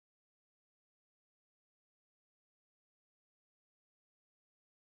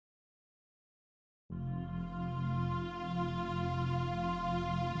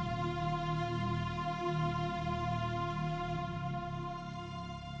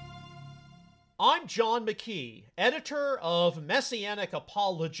I'm John McKee, editor of Messianic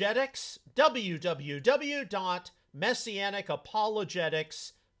Apologetics,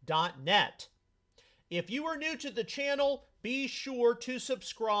 www.messianicapologetics.net. If you are new to the channel, be sure to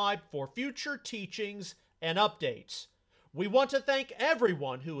subscribe for future teachings and updates. We want to thank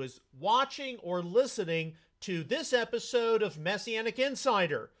everyone who is watching or listening to this episode of Messianic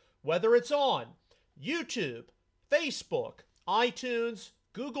Insider, whether it's on YouTube, Facebook, iTunes,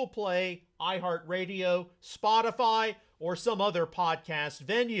 Google Play, iHeartRadio, Spotify, or some other podcast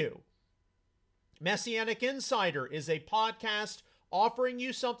venue. Messianic Insider is a podcast offering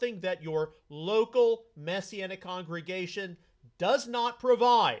you something that your local Messianic congregation does not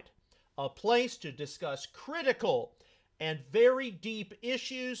provide, a place to discuss critical and very deep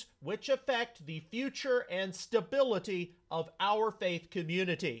issues which affect the future and stability of our faith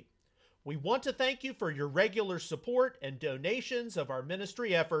community. We want to thank you for your regular support and donations of our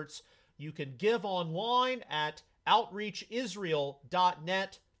ministry efforts. You can give online at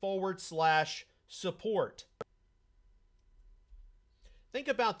outreachisrael.net/support. Think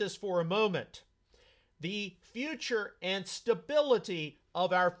about this for a moment. The future and stability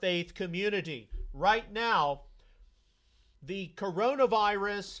of our faith community. Right now, the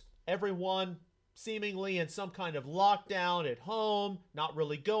coronavirus, everyone seemingly in some kind of lockdown at home, not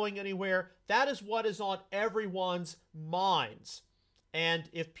really going anywhere. That is what is on everyone's minds. And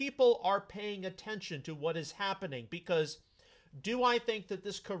if people are paying attention to what is happening, because do I think that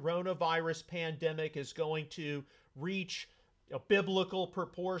this coronavirus pandemic is going to reach biblical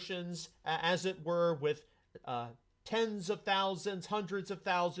proportions, as it were, with tens of thousands, hundreds of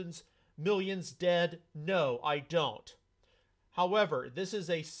thousands, millions dead? No, I don't. However, this is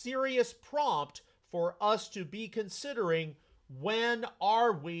a serious prompt for us to be considering: when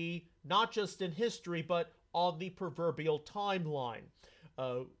are we, not just in history, but on the proverbial timeline?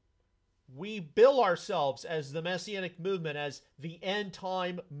 We bill ourselves as the Messianic movement as the end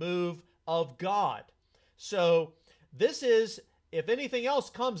time move of God. So this is, if anything else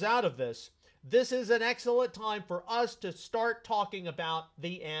comes out of this, this is an excellent time for us to start talking about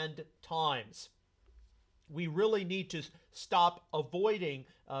the end times. We really need to stop avoiding,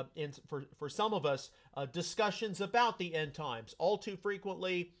 for some of us, discussions about the end times. All too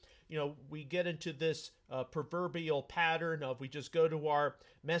frequently, we get into this proverbial pattern of we just go to our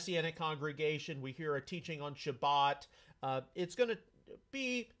Messianic congregation, we hear a teaching on Shabbat. It's going to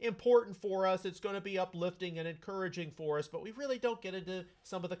be important for us. It's going to be uplifting and encouraging for us, but we really don't get into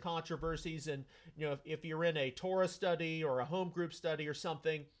some of the controversies. And, if you're in a Torah study or a home group study or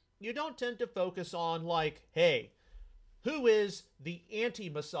something, you don't tend to focus on, like, hey, who is the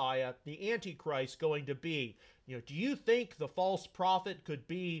anti-Messiah, the Antichrist going to be? Do you think the false prophet could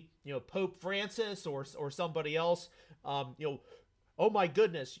be, Pope Francis or somebody else? Oh my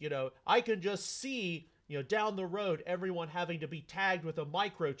goodness, I can just see, down the road, everyone having to be tagged with a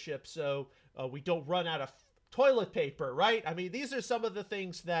microchip so we don't run out of toilet paper, right? I mean, these are some of the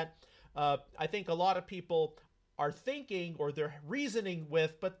things that I think a lot of people are thinking or they're reasoning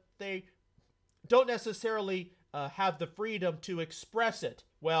with, but they don't necessarily have the freedom to express it.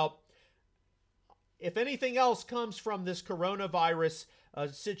 Well, if anything else comes from this coronavirus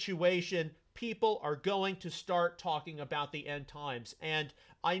situation, people are going to start talking about the end times. And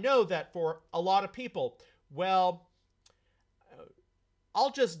I know that for a lot of people, well,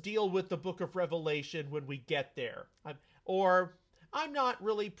 I'll just deal with the book of Revelation when we get there. Or I'm not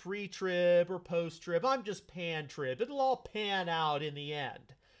really pre-trib or post-trib. I'm just pan-trib. It'll all pan out in the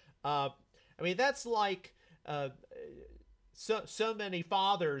end. I mean, that's like so many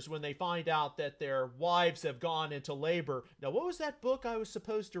fathers when they find out that their wives have gone into labor. Now, what was that book I was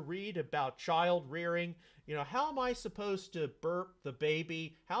supposed to read about child rearing? How am I supposed to burp the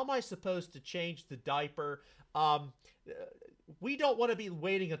baby? How am I supposed to change the diaper? We don't want to be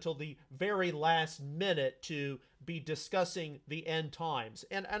waiting until the very last minute to be discussing the end times.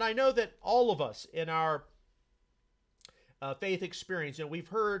 And I know that all of us in our faith experience, we've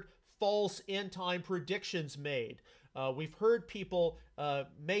heard false end time predictions made. We've heard people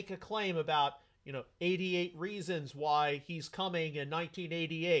make a claim about, 88 reasons why he's coming in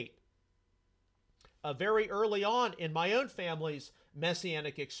 1988. Very early on in my own family's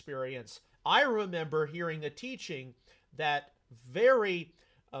Messianic experience, I remember hearing a teaching that a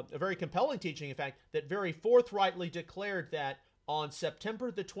very compelling teaching, in fact, that very forthrightly declared that on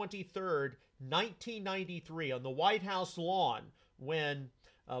September the 23rd, 1993, on the White House lawn, when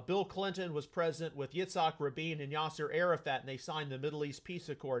Bill Clinton was president with Yitzhak Rabin and Yasser Arafat, and they signed the Middle East Peace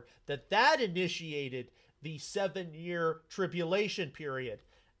Accord, that initiated the 7-year tribulation period.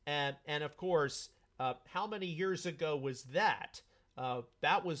 And of course, how many years ago was that?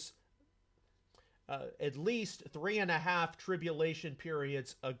 That was at least 3.5 tribulation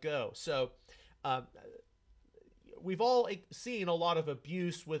periods ago. So we've all seen a lot of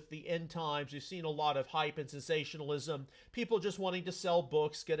abuse with the end times. We've seen a lot of hype and sensationalism, people just wanting to sell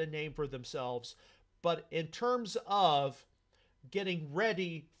books, get a name for themselves. But in terms of getting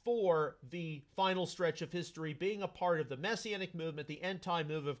ready for the final stretch of history, being a part of the Messianic movement, the end-time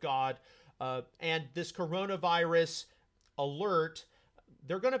move of God, and this coronavirus alert,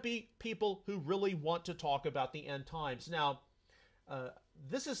 there are going to be people who really want to talk about the end times. Now,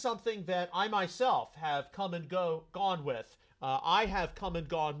 this is something that I myself have come and gone with. I have come and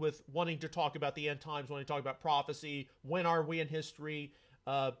gone with wanting to talk about the end times, wanting to talk about prophecy, when are we in history,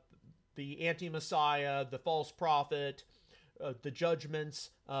 the anti-Messiah, the false prophet, the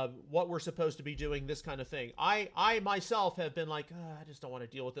judgments, what we're supposed to be doing, this kind of thing. I myself have been like, I just don't want to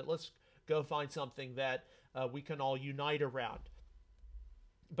deal with it. Let's go find something that we can all unite around.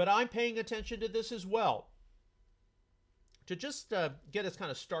 But I'm paying attention to this as well. To just get us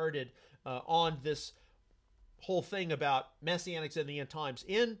kind of started on this whole thing about Messianics and the end times.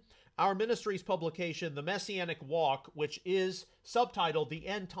 In our ministry's publication, The Messianic Walk, which is subtitled The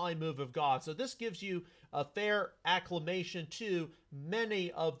End Time Move of God. So this gives you a fair acclamation to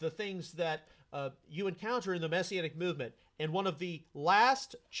many of the things that you encounter in the Messianic movement. And one of the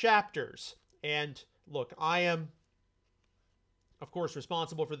last chapters, and look, I am, of course,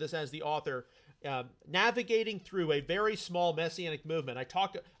 responsible for this as the author, navigating through a very small Messianic movement.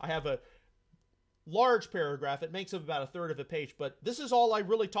 I have a large paragraph. It makes up about a third of a page, but this is all I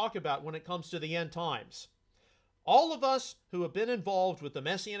really talk about when it comes to the end times. All of us who have been involved with the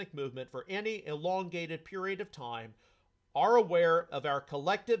Messianic movement for any elongated period of time are aware of our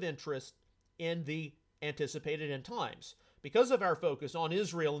collective interest in the anticipated end times. Because of our focus on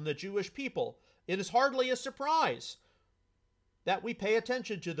Israel and the Jewish people, it is hardly a surprise that we pay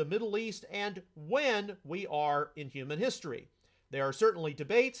attention to the Middle East and when we are in human history. There are certainly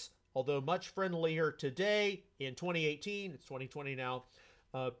debates, although much friendlier today in 2018, it's 2020 now,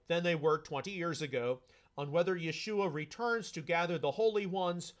 than they were 20 years ago, on whether Yeshua returns to gather the holy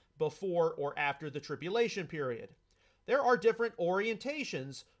ones before or after the tribulation period. There are different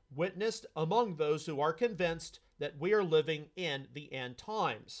orientations witnessed among those who are convinced that we are living in the end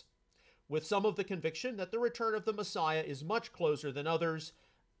times, with some of the conviction that the return of the Messiah is much closer than others,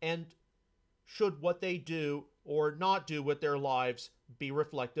 and should what they do or not do with their lives be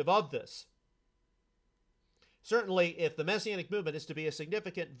reflective of this. Certainly, if the Messianic movement is to be a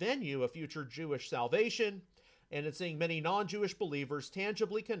significant venue of future Jewish salvation, and in seeing many non-Jewish believers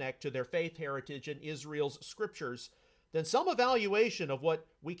tangibly connect to their faith heritage in Israel's scriptures, then some evaluation of what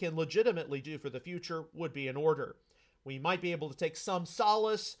we can legitimately do for the future would be in order. We might be able to take some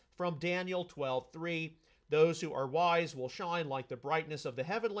solace from Daniel 12:3. Those who are wise will shine like the brightness of the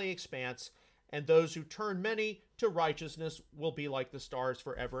heavenly expanse, and those who turn many to righteousness will be like the stars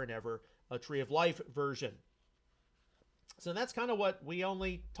forever and ever, a Tree of Life version. So that's kind of what we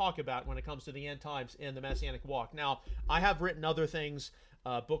only talk about when it comes to the end times in the Messianic Walk. Now, I have written other things,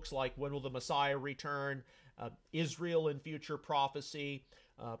 books like When Will the Messiah Return, Israel in Future Prophecy,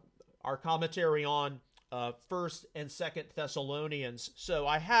 our commentary on 1st and 2nd Thessalonians. So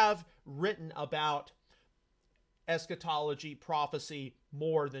I have written about eschatology, prophecy,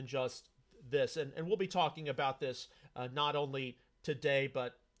 more than just this. And we'll be talking about this not only today,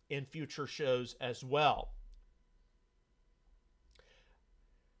 but in future shows as well.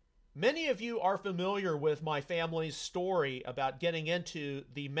 Many of you are familiar with my family's story about getting into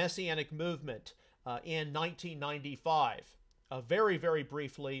the Messianic movement in 1995. Very, very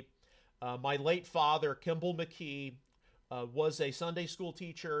briefly, my late father, Kimball McKee, was a Sunday school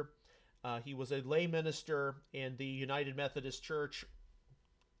teacher. He was a lay minister in the United Methodist Church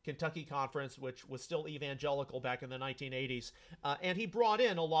Kentucky Conference, which was still evangelical back in the 1980s. And he brought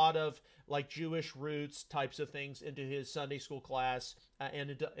in a lot of like Jewish roots types of things into his Sunday school class and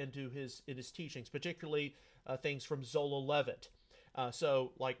into his teachings, particularly things from Zola Levitt.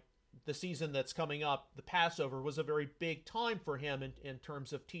 So like the season that's coming up, the Passover, was a very big time for him in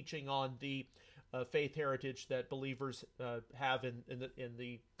terms of teaching on the faith heritage that believers have in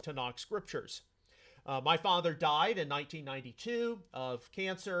the Tanakh scriptures. My father died in 1992 of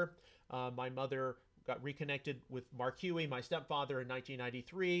cancer. My mother got reconnected with Mark Huey, my stepfather, in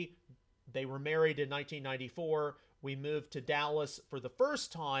 1993. They were married in 1994. We moved to Dallas for the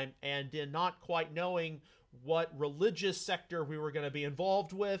first time, and in not quite knowing what religious sector we were going to be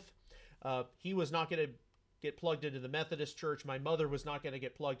involved with. He was not going to get plugged into the Methodist Church. My mother was not going to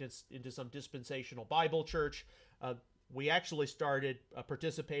get plugged into some dispensational Bible church. we actually started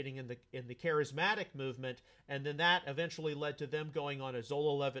participating in the charismatic movement, and then that eventually led to them going on a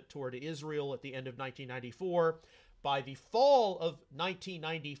Zola Levitt tour to Israel at the end of 1994. By the fall of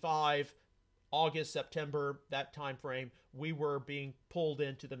 1995, August, September, that time frame, we were being pulled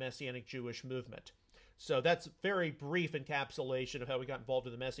into the Messianic Jewish movement. So that's a very brief encapsulation of how we got involved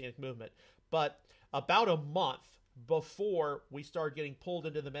in the Messianic movement. But about a month before we started getting pulled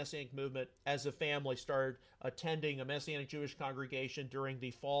into the Messianic movement, as a family started attending a Messianic Jewish congregation during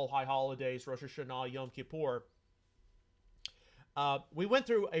the fall high holidays, Rosh Hashanah, Yom Kippur, we went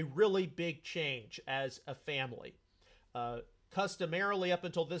through a really big change as a family. Customarily, up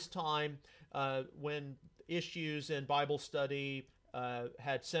until this time, when issues in Bible study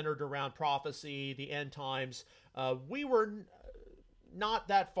had centered around prophecy, the end times, we were not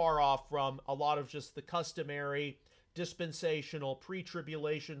that far off from a lot of just the customary dispensational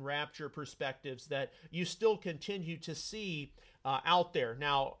pre-tribulation rapture perspectives that you still continue to see out there.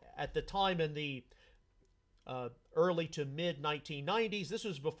 Now, at the time in the early to mid 1990s, this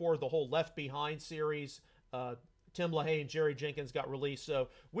was before the whole Left Behind series, Tim LaHaye and Jerry Jenkins got released, so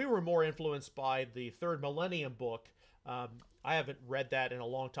we were more influenced by the Third Millennium book. I haven't read that in a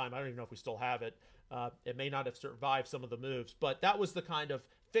long time. I don't even know if we still have it. It may not have survived some of the moves, but that was the kind of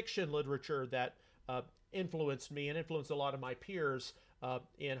fiction literature that influenced me and influenced a lot of my peers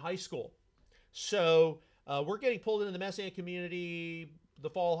in high school. So we're getting pulled into the Messianic community, the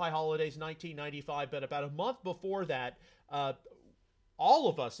fall high holidays, 1995, but about a month before that, all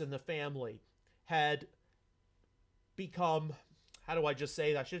of us in the family had become, how do I just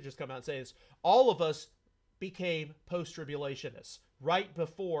say that? I should just come out and say this. All of us became post-tribulationists right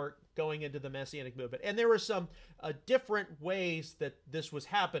before going into the Messianic movement. And there were some different ways that this was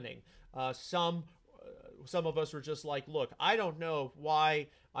happening. Some of us were just like, look, I don't know why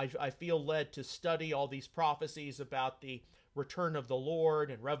I feel led to study all these prophecies about the return of the Lord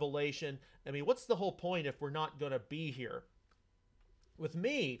and Revelation. I mean, what's the whole point if we're not going to be here? With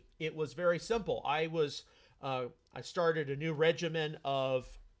me, it was very simple. I started a new regimen of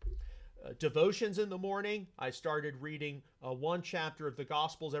devotions in the morning. I started reading one chapter of the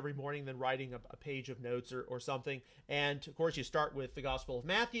Gospels every morning, then writing a page of notes or something. And of course, you start with the Gospel of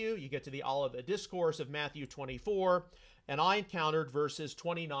Matthew. You get to the Olivet Discourse of Matthew 24, and I encountered verses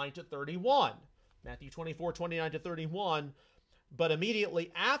 29 to 31. Matthew 24, 29 to 31. But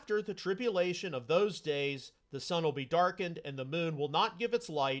immediately after the tribulation of those days, the sun will be darkened, and the moon will not give its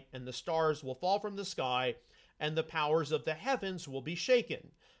light, and the stars will fall from the sky, and the powers of the heavens will be shaken.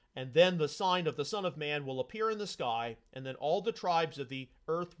 And then the sign of the Son of Man will appear in the sky, and then all the tribes of the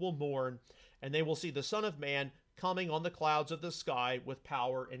earth will mourn, and they will see the Son of Man coming on the clouds of the sky with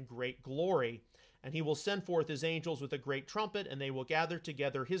power and great glory. And he will send forth his angels with a great trumpet, and they will gather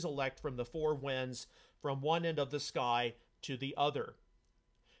together his elect from the four winds, from one end of the sky to the other.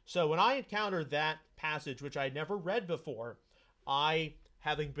 So when I encountered that passage, which I had never read before, I,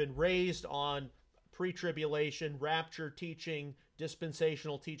 having been raised on pre-tribulation, rapture teaching,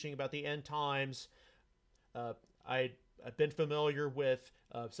 dispensational teaching about the end times, I've been familiar with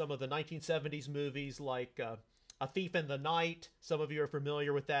some of the 1970s movies like A Thief in the Night. Some of you are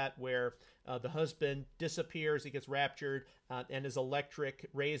familiar with that, where the husband disappears, he gets raptured, and his electric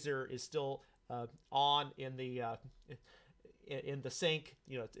razor is still on in the sink.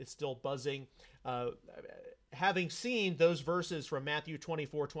 You know, it's still buzzing. Having seen those verses from Matthew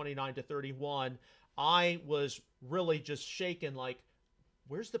 24, 29 to 31, I was really just shaken, like,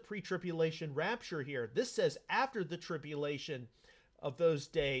 where's the pre-tribulation rapture here? This says after the tribulation of those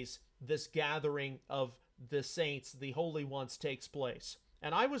days, this gathering of the saints, the holy ones, takes place.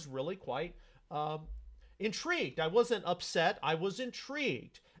 And I was really quite intrigued. I wasn't upset. I was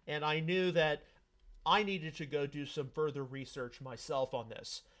intrigued. And I knew that I needed to go do some further research myself on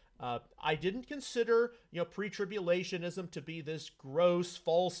this. I didn't consider, pre-tribulationism to be this gross,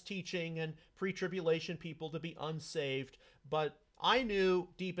 false teaching and pre-tribulation people to be unsaved, but I knew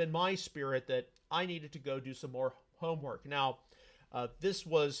deep in my spirit that I needed to go do some more homework. Now, this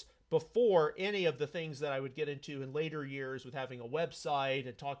was before any of the things that I would get into in later years with having a website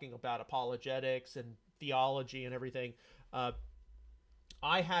and talking about apologetics and theology and everything.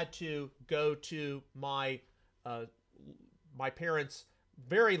 I had to go to my parents'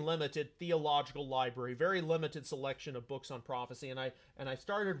 very limited theological library, very limited selection of books on prophecy, and I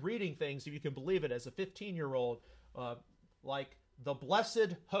started reading things, if you can believe it, as a 15-year-old, like The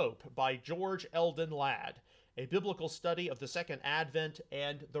Blessed Hope by George Eldon Ladd, a biblical study of the Second Advent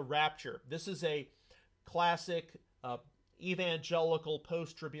and the Rapture. This is a classic evangelical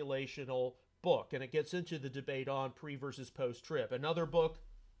post-tribulational book, and it gets into the debate on pre versus post-trib. Another book,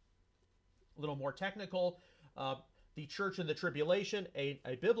 a little more technical, The Church in the Tribulation, a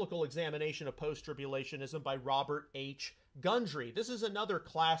Biblical Examination of Post-Tribulationism by Robert H. Gundry. This is another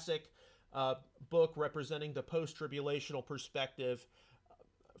classic book representing the post-tribulational perspective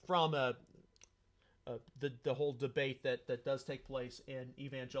from the whole debate that does take place in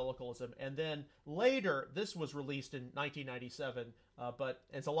evangelicalism. And then later, this was released in 1997, but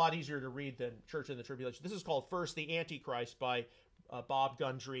it's a lot easier to read than Church in the Tribulation. This is called First the Antichrist by Bob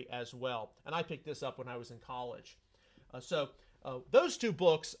Gundry as well. And I picked this up when I was in college. So those two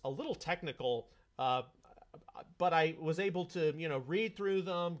books, a little technical, but I was able to, read through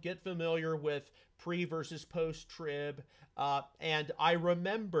them, get familiar with pre versus post-trib. And I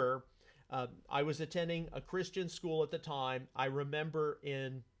remember I was attending a Christian school at the time. I remember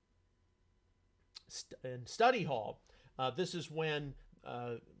in study hall, this is when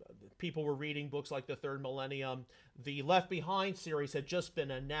people were reading books like The Third Millennium. The Left Behind series had just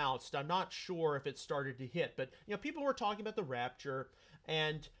been announced. I'm not sure if it started to hit, but people were talking about the rapture.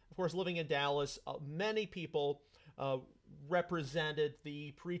 And of course, living in Dallas, many people represented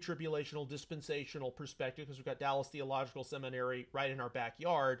the pre-tribulational dispensational perspective, because we've got Dallas Theological Seminary right in our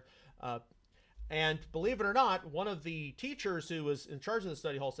backyard. And believe it or not, one of the teachers who was in charge of the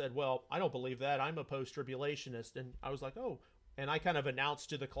study hall said, well, I don't believe that. I'm a post-tribulationist. And I was like, oh. And I kind of announced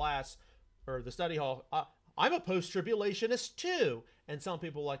to the class or the study hall, I'm a post-tribulationist too. And some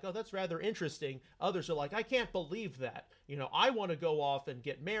people were like, oh, that's rather interesting. Others are like, I can't believe that. I want to go off and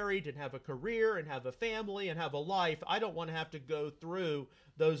get married and have a career and have a family and have a life. I don't want to have to go through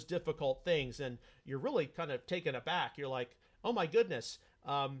those difficult things. And you're really kind of taken aback. You're like, oh my goodness.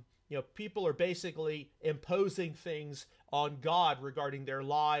 People are basically imposing things on God regarding their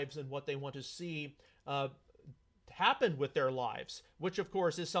lives and what they want to see happen with their lives, which of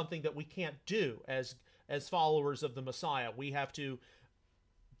course is something that we can't do as followers of the Messiah. We have to,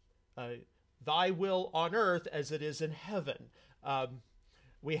 thy will on earth as it is in heaven.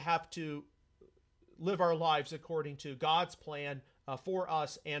 We have to live our lives according to God's plan for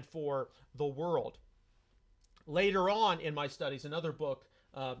us and for the world. Later on in my studies, another book,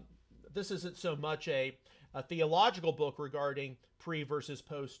 this isn't so much a theological book regarding pre versus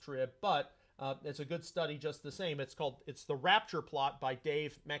post-trib, but it's a good study just the same. It's The Rapture Plot by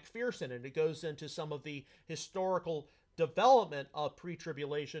Dave McPherson, and it goes into some of the historical development of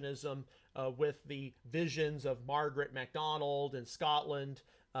pre-tribulationism with the visions of Margaret MacDonald in Scotland,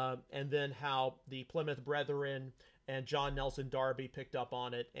 and then how the Plymouth Brethren and John Nelson Darby picked up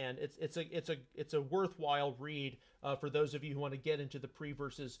on it. And it's a worthwhile read for those of you who want to get into the pre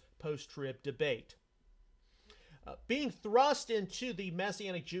versus post-trib debate. Being thrust into the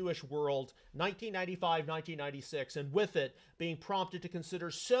Messianic Jewish world, 1995, 1996, and with it being prompted to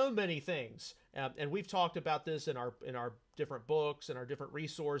consider so many things. And we've talked about this in our different books and our different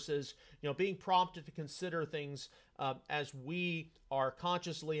resources, being prompted to consider things as we are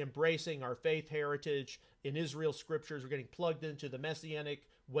consciously embracing our faith heritage in Israel scriptures. We're getting plugged into the Messianic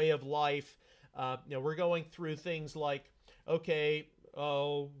way of life. We're going through things like, okay,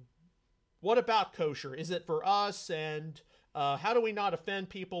 what about kosher? Is it for us? And how do we not offend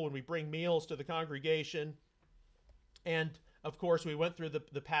people when we bring meals to the congregation? And of course, we went through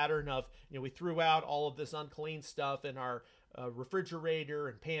the pattern of, we threw out all of this unclean stuff in our refrigerator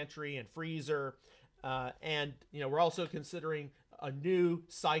and pantry and freezer. And we're also considering a new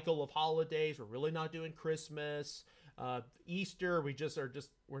cycle of holidays. We're really not doing Christmas. Easter,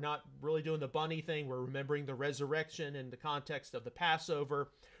 we're not really doing the bunny thing. We're remembering the resurrection in the context of the Passover.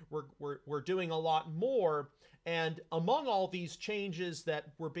 We're doing a lot more. And among all these changes that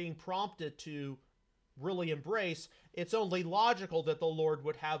we're being prompted to really embrace, it's only logical that the Lord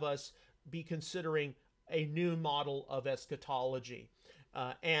would have us be considering a new model of eschatology.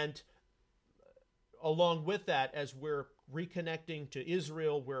 And along with that, as we're reconnecting to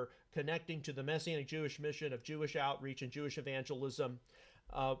Israel, we're connecting to the Messianic Jewish mission of Jewish outreach and Jewish evangelism,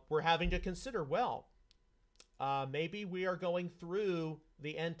 we're having to consider, maybe we are going through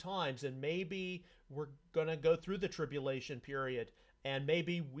the end times, and maybe we're going to go through the tribulation period, and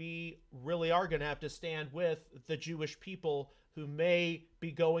maybe we really are going to have to stand with the Jewish people who may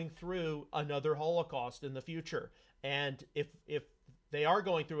be going through another Holocaust in the future. And if they are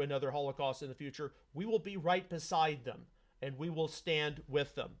going through another Holocaust in the future, we will be right beside them, and we will stand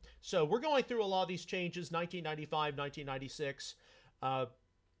with them. So we're going through a lot of these changes, 1995, 1996.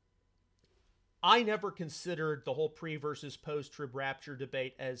 I never considered the whole pre versus post-trib rapture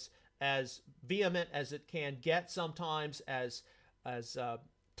debate as vehement as it can get sometimes, as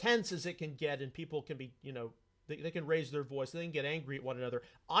tense as it can get, and people can be, they can raise their voice, they can get angry at one another.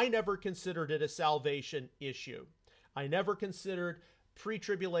 I never considered it a salvation issue. I never considered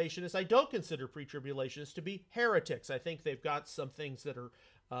pre-tribulationists. I don't consider pre-tribulationists to be heretics. I think they've got some things that are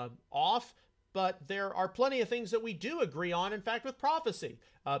off, but there are plenty of things that we do agree on, in fact, with prophecy.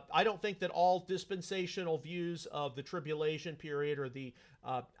 I don't think that all dispensational views of the tribulation period or the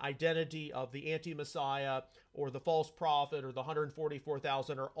identity of the anti-Messiah or the false prophet or the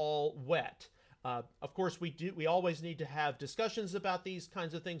 144,000 are all wet. Of course, we always need to have discussions about these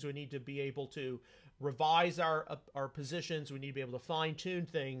kinds of things. We need to be able to revise our positions. We need to be able to fine-tune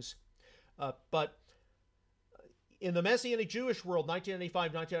things. But in the Messianic Jewish world,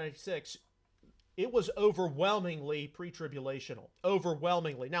 1995, 1996, it was overwhelmingly pre-tribulational.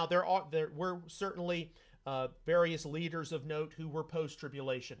 Overwhelmingly. Now, there were certainly various leaders of note who were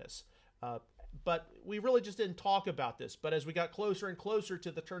post-tribulationists. But we really just didn't talk about this. But as we got closer and closer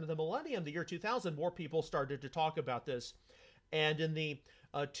to the turn of the millennium, the year 2000, more people started to talk about this. And in the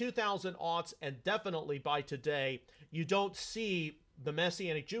 2000 aughts, and definitely by today, you don't see the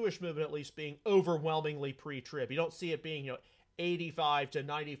Messianic Jewish movement, at least, being overwhelmingly pre-trib. You don't see it being, 85 to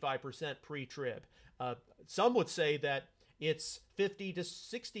 95% pre-trib. Some would say that it's 50 to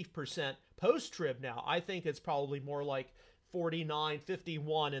 60% post-trib now. I think it's probably more like 49,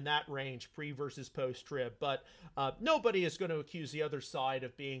 51 in that range, pre versus post-trib. But nobody is going to accuse the other side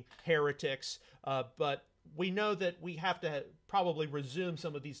of being heretics. But we know that we have to probably resume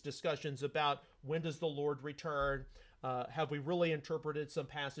some of these discussions about when does the Lord return? Have we really interpreted some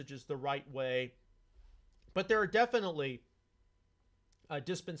passages the right way? But there are definitely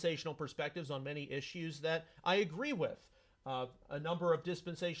dispensational perspectives on many issues that I agree with. A number of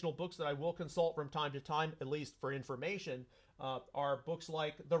dispensational books that I will consult from time to time, at least for information, are books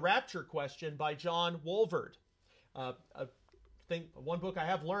like The Rapture Question by John Walvoord. I think one book I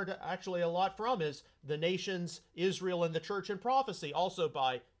have learned actually a lot from is The Nations, Israel, and the Church in Prophecy, also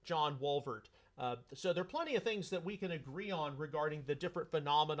by John Walvoord. So there are plenty of things that we can agree on regarding the different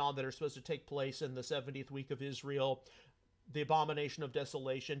phenomena that are supposed to take place in the 70th week of Israel, the abomination of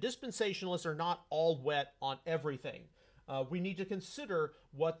desolation. Dispensationalists are not all wet on everything. We need to consider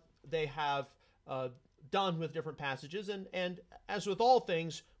what they have done with different passages. And as with all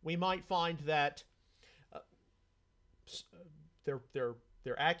things, we might find that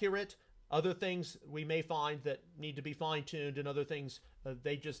they're accurate. Other things we may find that need to be fine-tuned, and other things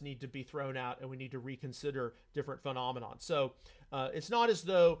they just need to be thrown out, and we need to reconsider different phenomenon. So it's not as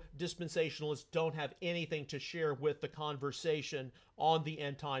though dispensationalists don't have anything to share with the conversation on the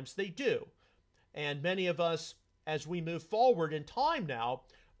end times. They do. And many of us, as we move forward in time now,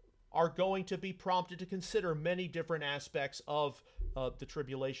 are going to be prompted to consider many different aspects of the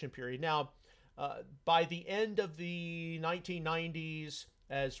tribulation period. Now, by the end of the 1990s,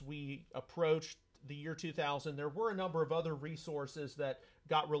 as we approached the year 2000, there were a number of other resources that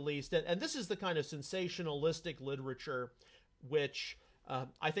got released. And this is the kind of sensationalistic literature which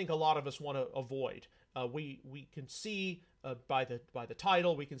I think a lot of us want to avoid. We can see by the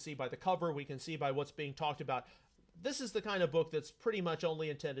title, we can see by the cover, we can see by what's being talked about. This is the kind of book that's pretty much only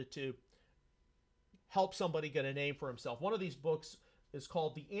intended to help somebody get a name for himself. One of these books is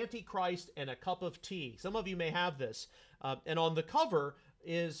called The Antichrist and a Cup of Tea. Some of you may have this. And on the cover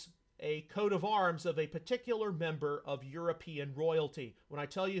is a coat of arms of a particular member of European royalty. When I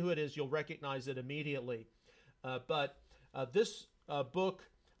tell you who it is, you'll recognize it immediately. But this book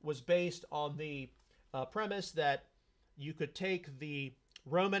was based on the premise that you could take the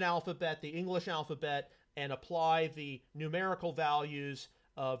Roman alphabet, the English alphabet, and apply the numerical values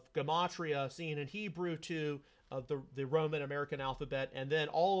of gematria seen in Hebrew to the Roman American alphabet, and then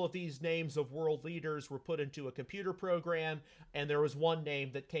all of these names of world leaders were put into a computer program, and there was one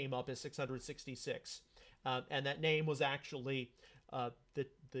name that came up as 666, and that name was actually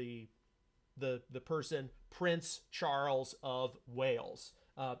the person Prince Charles of Wales.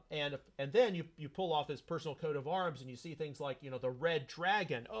 And then you pull off his personal coat of arms, and you see things like, the red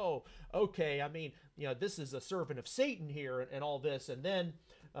dragon. Oh, okay. I mean, this is a servant of Satan here, and all this. And then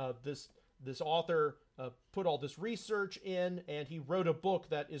this author put all this research in, and he wrote a book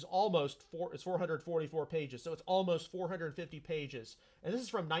that is almost 444 pages. So it's almost 450 pages. And this is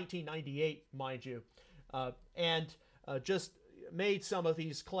from 1998, mind you. And just made some of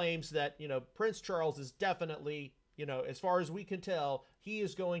these claims that, Prince Charles is definitely, as far as we can tell, he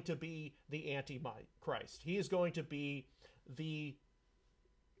is going to be the Antichrist. He is going to be the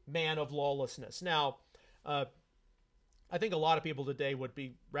man of lawlessness. Now, I think a lot of people today would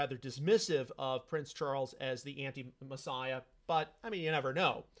be rather dismissive of Prince Charles as the anti-Messiah, but, I mean, you never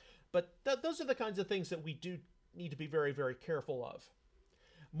know. But those are the kinds of things that we do need to be very, very careful of.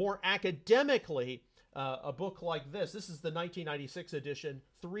 More academically, a book like this is the 1996 edition,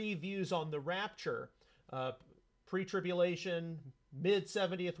 3 Views on the Rapture, pre-tribulation, mid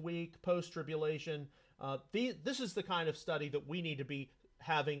 70th week, post-tribulation. This is the kind of study that we need to be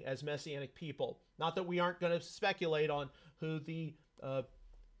having as Messianic people. Not that we aren't going to speculate on who the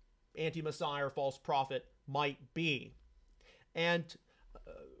anti-Messiah or false prophet might be. And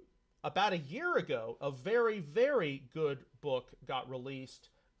about a year ago, a very, very good book got released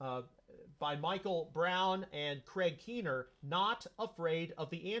by Michael Brown and Craig Keener, Not Afraid of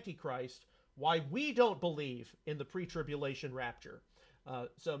the Antichrist, Why We Don't Believe in the Pre-Tribulation Rapture.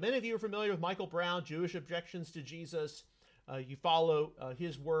 So many of you are familiar with Michael Brown, Jewish Objections to Jesus. You follow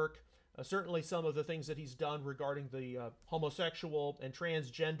his work, certainly some of the things that he's done regarding the homosexual and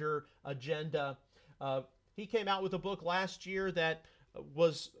transgender agenda. He came out with a book last year that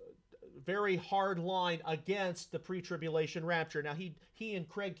was very hard line against the pre-tribulation rapture. Now, he and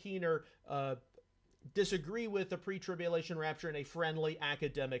Craig Keener disagree with the pre-tribulation rapture in a friendly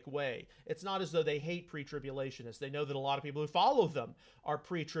academic way. It's not as though they hate pre-tribulationists. They know that a lot of people who follow them are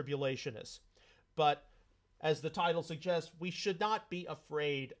pre-tribulationists. But as the title suggests, we should not be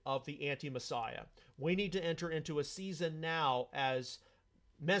afraid of the anti-Messiah. We need to enter into a season now as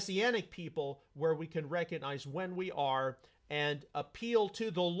Messianic people where we can recognize when we are and appeal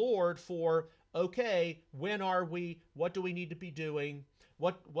to the Lord for, okay, when are we? What do we need to be doing?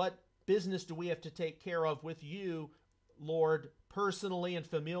 What business do we have to take care of with you, Lord, personally and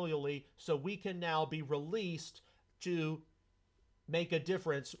familially, so we can now be released to make a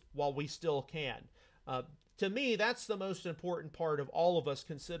difference while we still can? To me, that's the most important part of all of us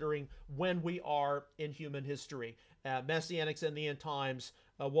considering when we are in human history, Messianics and the end times,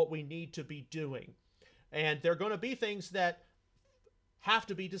 what we need to be doing. And there are going to be things that have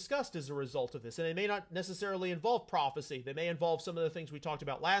to be discussed as a result of this. And they may not necessarily involve prophecy. They may involve some of the things we talked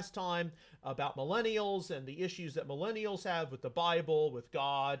about last time about millennials and the issues that millennials have with the Bible, with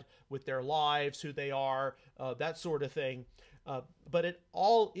God, with their lives, who they are, that sort of thing. But it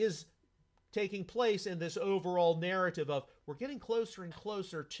all is taking place in this overall narrative of we're getting closer and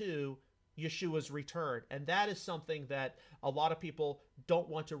closer to Yeshua's return. And that is something that a lot of people don't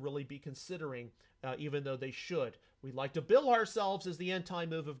want to really be considering, even though they should. We'd like to bill ourselves as the end-time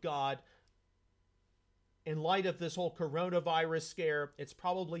move of God. In light of this whole coronavirus scare, it's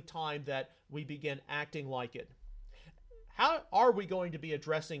probably time that we begin acting like it. How are we going to be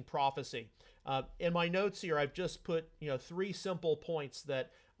addressing prophecy? In my notes here, I've just put 3 simple points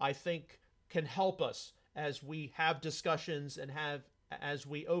that I think can help us as we have discussions and as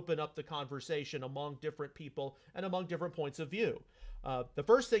we open up the conversation among different people and among different points of view. The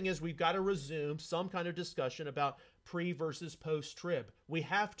first thing is we've got to resume some kind of discussion about pre versus post-trib. We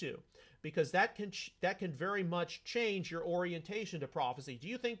have to, because that can very much change your orientation to prophecy. Do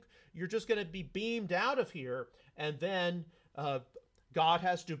you think you're just going to be beamed out of here and then God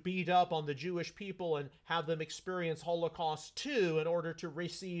has to beat up on the Jewish people and have them experience Holocaust too in order to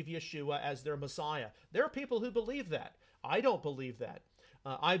receive Yeshua as their Messiah? There are people who believe that. I don't believe that.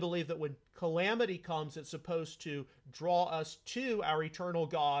 I believe that when calamity comes, it's supposed to draw us to our eternal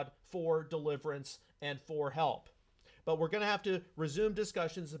God for deliverance and for help. But we're going to have to resume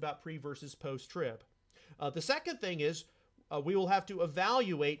discussions about pre versus post-trib. The second thing is we will have to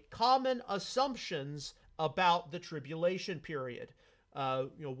evaluate common assumptions about the tribulation period.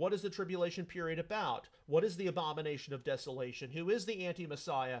 What is the tribulation period about? What is the abomination of desolation? Who is the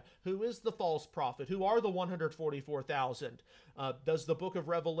anti-Messiah? Who is the false prophet? Who are the 144,000? Does the book of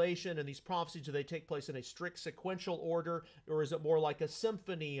Revelation and these prophecies, do they take place in a strict sequential order, or is it more like a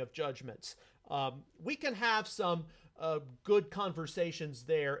symphony of judgments? We can have some good conversations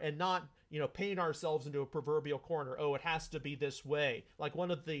there and not paint ourselves into a proverbial corner. Oh, it has to be this way. Like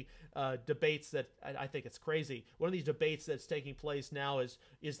one of the debates that I think it's crazy. One of these debates that's taking place now is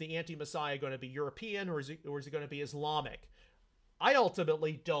the anti-Messiah going to be European or is it going to be Islamic? I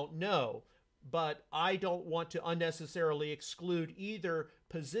ultimately don't know, but I don't want to unnecessarily exclude either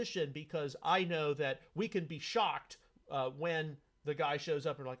position because I know that we can be shocked when the guy shows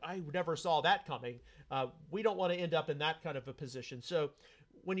up and like, I never saw that coming. We don't want to end up in that kind of a position. So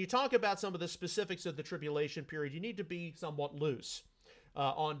when you talk about some of the specifics of the tribulation period, you need to be somewhat loose.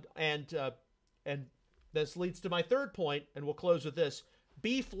 And this leads to my third point, and we'll close with this.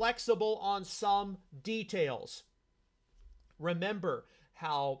 Be flexible on some details. Remember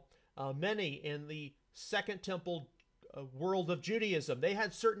how many in the Second Temple world of Judaism, they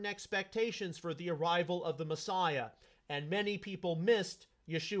had certain expectations for the arrival of the Messiah, and many people missed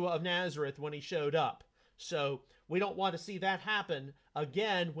Yeshua of Nazareth when he showed up. So we don't want to see that happen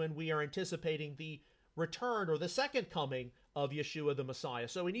again when we are anticipating the return or the second coming of Yeshua the Messiah.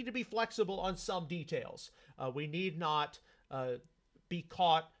 So we need to be flexible on some details. We need not be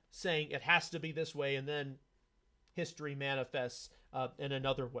caught saying it has to be this way and then history manifests in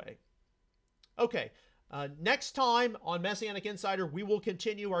another way. Okay, next time on Messianic Insider, we will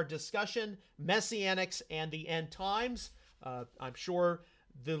continue our discussion, Messianics and the End Times. I'm sure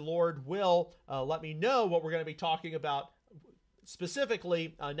the Lord will let me know what we're going to be talking about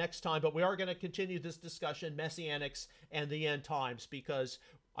specifically next time, but we are going to continue this discussion, Messianics and the End Times, because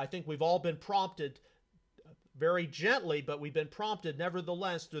I think we've all been prompted very gently, but we've been prompted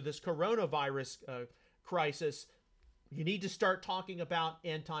nevertheless through this coronavirus crisis. You need to start talking about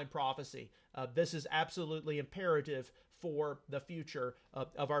end-time prophecy. This is absolutely imperative for the future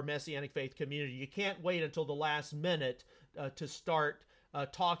of our Messianic faith community. You can't wait until the last minute to start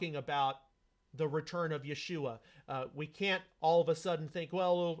talking about the return of Yeshua. We can't all of a sudden think,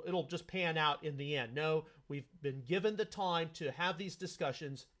 well, it'll just pan out in the end. No, we've been given the time to have these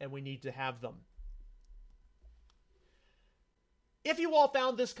discussions, and we need to have them. If you all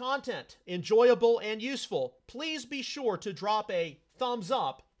found this content enjoyable and useful, please be sure to drop a thumbs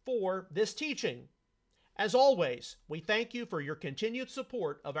up for this teaching. As always, we thank you for your continued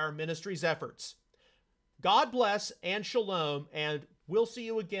support of our ministry's efforts. God bless and shalom, and we'll see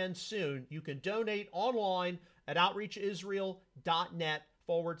you again soon. You can donate online at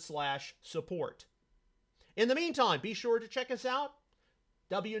outreachisrael.net/support. In the meantime, be sure to check us out,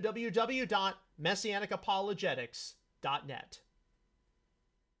 www.messianicapologetics.net.